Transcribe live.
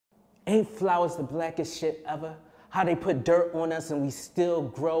Ain't flowers the blackest shit ever? How they put dirt on us and we still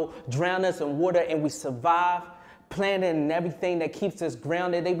grow, drown us in water and we survive. Planet and everything that keeps us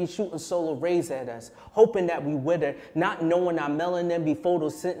grounded, they be shooting solar rays at us, hoping that we wither, not knowing our melanin be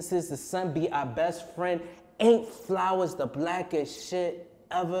photosynthesis, the sun be our best friend. Ain't flowers the blackest shit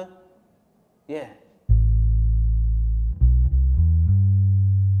ever? Yeah.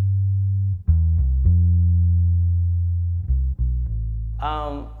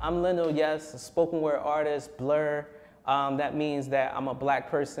 I'm LindoYes, a spoken word artist, Blerd. That means that I'm a black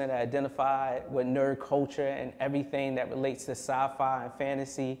person that identified with nerd culture and everything that relates to sci-fi and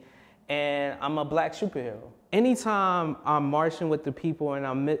fantasy. And I'm a black superhero. Anytime I'm marching with the people and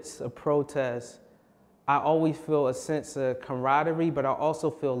I'm amidst a protest, I always feel a sense of camaraderie, but I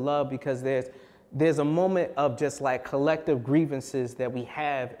also feel love because there's a moment of just like collective grievances that we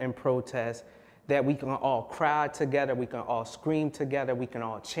have in protest, that we can all cry together, we can all scream together, we can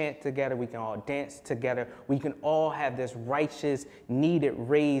all chant together, we can all dance together, we can all have this righteous, needed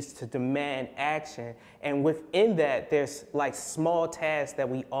raise to demand action. And within that, there's like small tasks that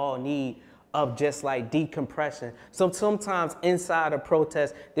we all need of just like decompression. So sometimes inside a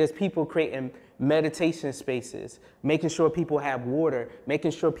protest, there's people creating meditation spaces, making sure people have water,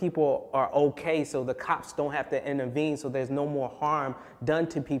 making sure people are okay so the cops don't have to intervene so there's no more harm done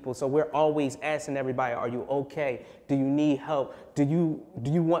to people. So we're always asking everybody, are you okay? Do you need help? Do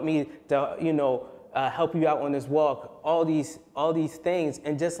you want me to, help you out on this walk? All these things.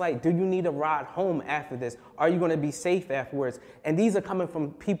 And just like, do you need a ride home after this? Are you going to be safe afterwards? And these are coming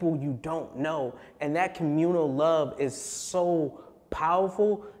from people you don't know. And that communal love is so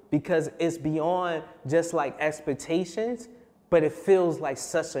powerful because it's beyond just like expectations, but it feels like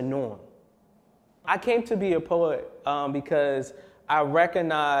such a norm. I came to be a poet because I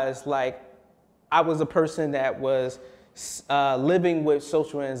recognized like I was a person that was living with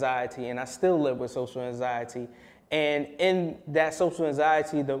social anxiety, and I still live with social anxiety. And in that social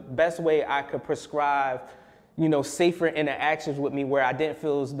anxiety, the best way I could prescribe, safer interactions with me where I didn't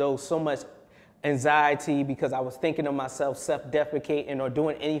feel as though so much anxiety because I was thinking of myself self-deprecating or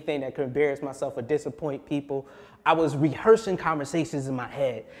doing anything that could embarrass myself or disappoint people. I was rehearsing conversations in my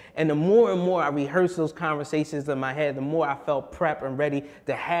head. And the more and more I rehearsed those conversations in my head, the more I felt prepped and ready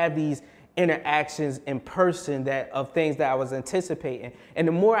to have these interactions in person of things that I was anticipating. And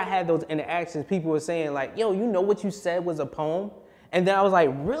the more I had those interactions, people were saying like, yo, you know what you said was a poem? And then I was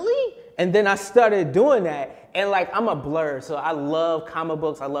like, really? And then I started doing that. And like, I'm a Blerd, so I love comic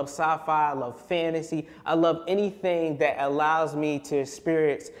books, I love sci-fi, I love fantasy, I love anything that allows me to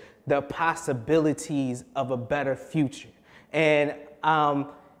experience the possibilities of a better future. And I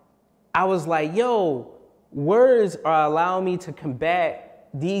was like, yo, words are allowing me to combat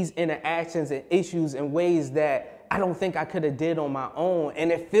these interactions and issues in ways that I don't think I could have did on my own.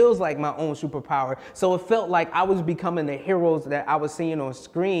 And it feels like my own superpower. So it felt like I was becoming the heroes that I was seeing on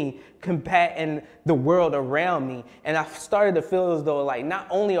screen, combating the world around me. And I started to feel as though like not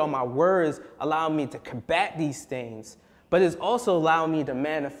only are my words allowing me to combat these things, but it's also allowing me to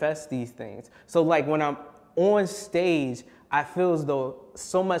manifest these things. So like when I'm on stage, I feel as though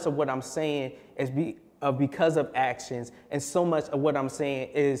so much of what I'm saying is because of actions, and so much of what I'm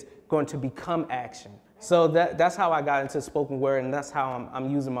saying is going to become action. So that's how I got into spoken word, and that's how I'm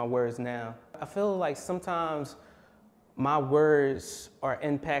using my words now. I feel like sometimes my words are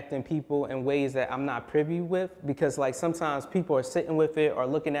impacting people in ways that I'm not privy with, because like sometimes people are sitting with it or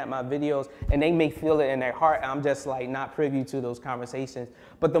looking at my videos and they may feel it in their heart, and I'm just like not privy to those conversations.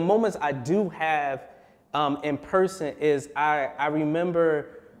 But the moments I do have in person is I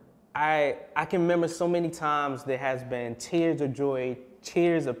can remember so many times there has been tears of joy,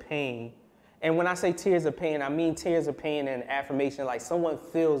 tears of pain. And when I say tears of pain, I mean tears of pain and affirmation, like someone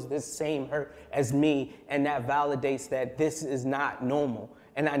feels this same hurt as me, and that validates that this is not normal,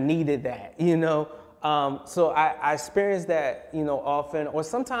 and I needed that, So I experienced that, often, or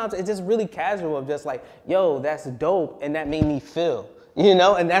sometimes it's just really casual of just like, yo, that's dope, and that made me feel,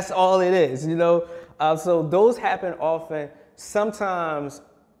 and that's all it is, So those happen often. Sometimes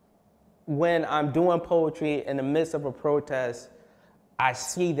when I'm doing poetry in the midst of a protest, I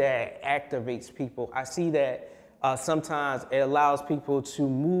see that activates people. I see that sometimes it allows people to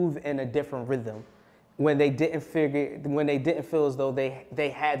move in a different rhythm when they didn't feel as though they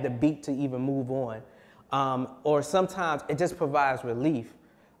had the beat to even move on. Or sometimes it just provides relief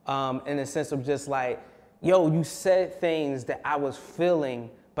in the sense of just like, yo, you said things that I was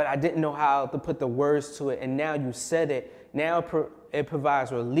feeling, but I didn't know how to put the words to it. And now you said it. Now it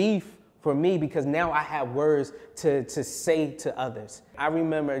provides relief for me, because now I have words to say to others. I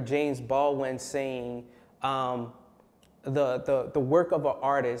remember James Baldwin saying, the work of an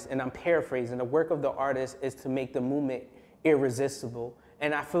artist, and I'm paraphrasing, the work of the artist is to make the movement irresistible.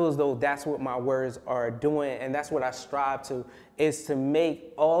 And I feel as though that's what my words are doing, and that's what I strive to, is to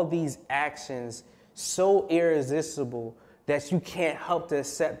make all these actions so irresistible that you can't help to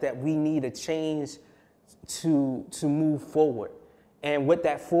accept that we need a change to move forward. And what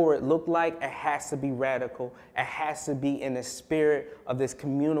that forward look like, it has to be radical. It has to be in the spirit of this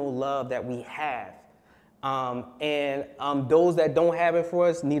communal love that we have. Those that don't have it for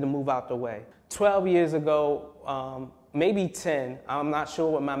us need to move out the way. 12 years ago, maybe 10, I'm not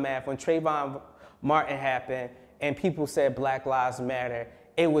sure what my math, when Trayvon Martin happened and people said Black Lives Matter,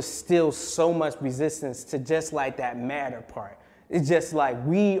 it was still so much resistance to just like that matter part. It's just like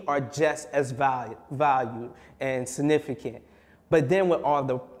we are just as valued and significant. But then with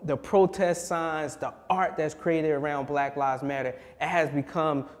all the protest signs, the art that's created around Black Lives Matter, it has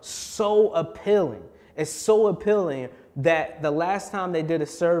become so appealing. It's so appealing that the last time they did a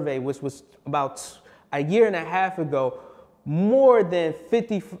survey, which was about a year and a half ago, more than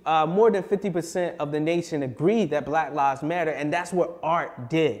 50% of the nation agreed that Black Lives Matter, and that's what art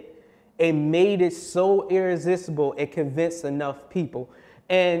did. It made it so irresistible, it convinced enough people.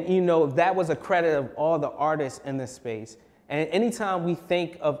 And you know, that was a credit of all the artists in the space. And anytime we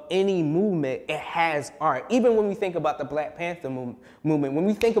think of any movement, it has art. Even when we think about the Black Panther movement, when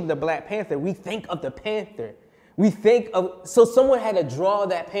we think of the Black Panther, we think of the Panther. We think of, so someone had to draw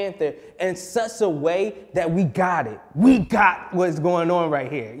that panther in such a way that we got it. We got what's going on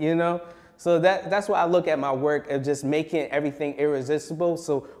right here, you know? So that's why I look at my work of just making everything irresistible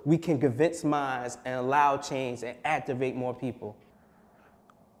so we can convince minds and allow change and activate more people.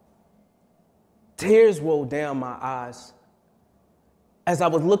 Tears rolled down my eyes as I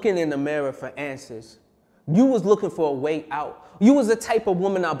was looking in the mirror for answers. You was looking for a way out. You was the type of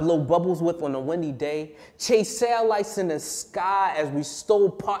woman I blow bubbles with on a windy day, chase satellites in the sky as we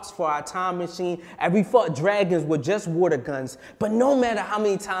stole parts for our time machine, and we fought dragons with just water guns. But no matter how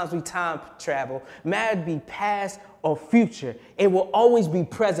many times we time travel, matter be past or future, it will always be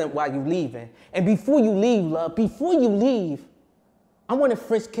present while you're leaving. And before you leave, love, before you leave, I want to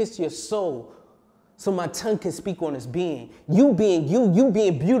French kiss your soul, so my tongue can speak on its being. You being you, you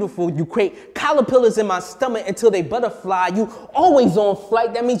being beautiful. You create caterpillars in my stomach until they butterfly. You always on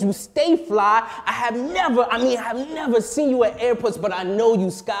flight. That means you stay fly. I have never seen you at airports, but I know you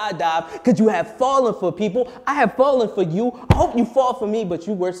skydive because you have fallen for people. I have fallen for you. I hope you fall for me, but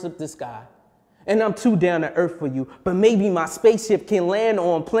you worship the sky. And I'm too down to earth for you. But maybe my spaceship can land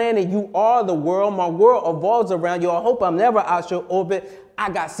on planet. You are the world. My world evolves around you. I hope I'm never out your orbit. I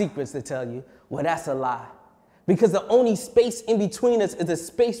got secrets to tell you. Well, that's a lie. Because the only space in between us is the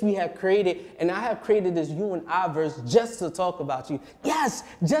space we have created. And I have created this you and I verse just to talk about you. Yes,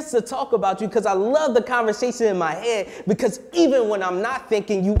 just to talk about you, because I love the conversation in my head. Because even when I'm not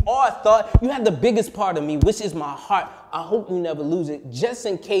thinking, you are thought. You have the biggest part of me, which is my heart. I hope you never lose it. Just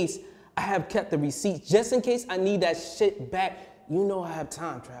in case I have kept the receipts. Just in case I need that shit back. You know I have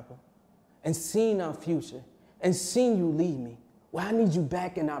time travel. And seen our future. And seen you leave me. Well, I need you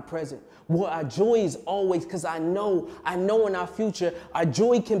back in our present. Well, our joy is always, because I know in our future, our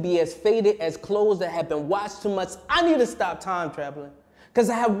joy can be as faded as clothes that have been washed too much. I need to stop time traveling, because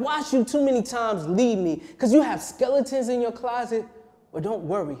I have watched you too many times leave me, because you have skeletons in your closet. Well, don't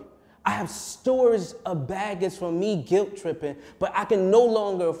worry. I have storage of baggage from me guilt tripping, but I can no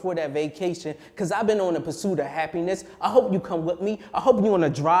longer afford that vacation because I've been on a pursuit of happiness. I hope you come with me. I hope you're on a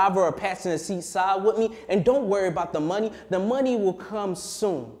driver or passenger seat side with me. And don't worry about the money. The money will come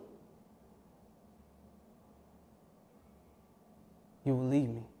soon. You will leave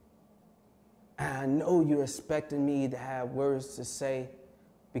me. And I know you're expecting me to have words to say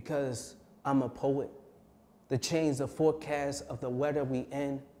because I'm a poet. To change the forecast of the weather we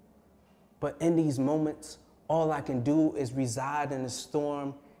in. But in these moments, all I can do is reside in the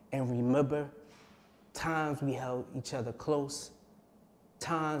storm and remember times we held each other close,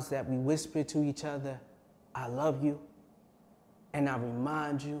 times that we whispered to each other, I love you, and I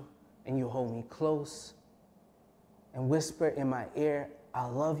remind you, and you hold me close, and whisper in my ear, I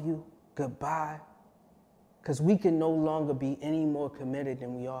love you, goodbye, because we can no longer be any more committed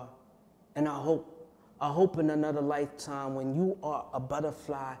than we are. And I hope in another lifetime when you are a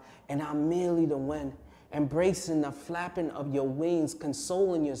butterfly and I'm merely the wind, embracing the flapping of your wings,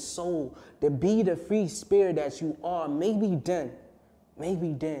 consoling your soul, to be the free spirit that you are. Maybe then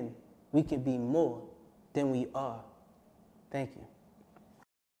we can be more than we are. Thank you.